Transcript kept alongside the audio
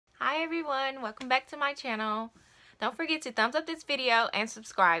Hi everyone, welcome back to my channel. Don't forget to thumbs up this video and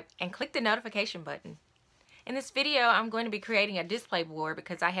subscribe and click the notification button. In this video I'm going to be creating a display board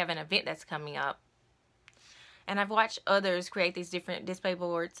because I have an event that's coming up. And I've watched others create these different display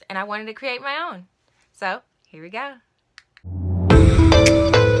boards and I wanted to create my own. So here we go.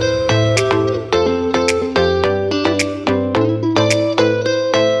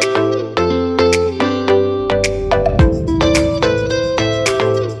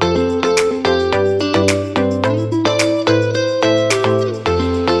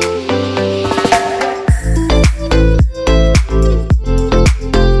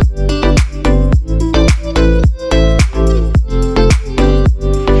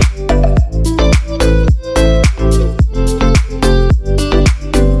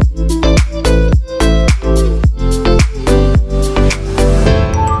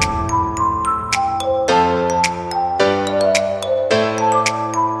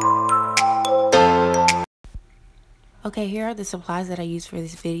 Okay, here are the supplies that I use for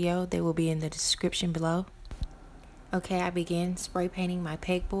this video. They will be in the description below. Okay, I began spray painting my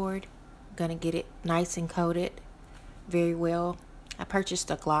pegboard. I'm gonna get it nice and coated very well. I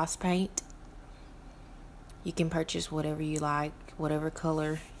purchased a gloss paint. You can purchase whatever you like, whatever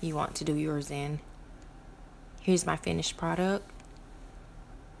color you want to do yours in. Here's my finished product.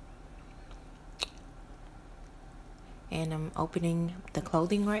 And I'm opening the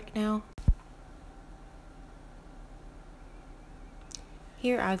clothing rack now.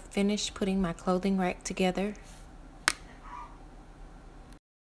 Here I've finished putting my clothing rack together.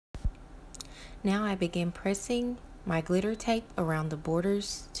 Now I begin pressing my glitter tape around the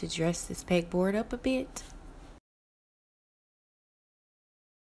borders to dress this pegboard up a bit.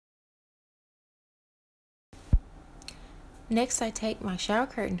 Next I take my shower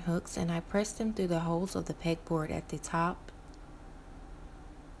curtain hooks and I press them through the holes of the pegboard at the top.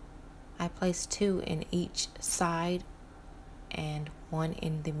 I place 2 in each side and 1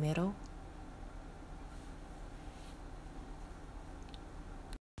 in the middle.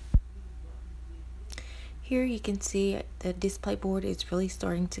 Here you can see the display board is really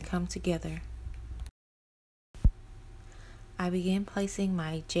starting to come together. I begin placing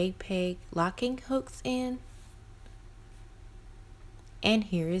my JPEG locking hooks in. And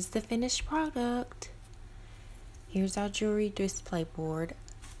here is the finished product. Here's our jewelry display board.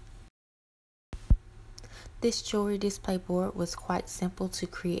 This jewelry display board was quite simple to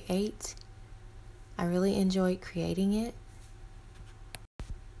create. I really enjoyed creating it.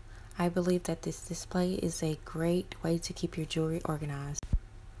 I believe that this display is a great way to keep your jewelry organized.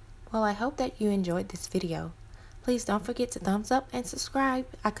 Well, I hope that you enjoyed this video. Please don't forget to thumbs up and subscribe.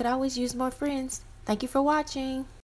 I could always use more friends. Thank you for watching.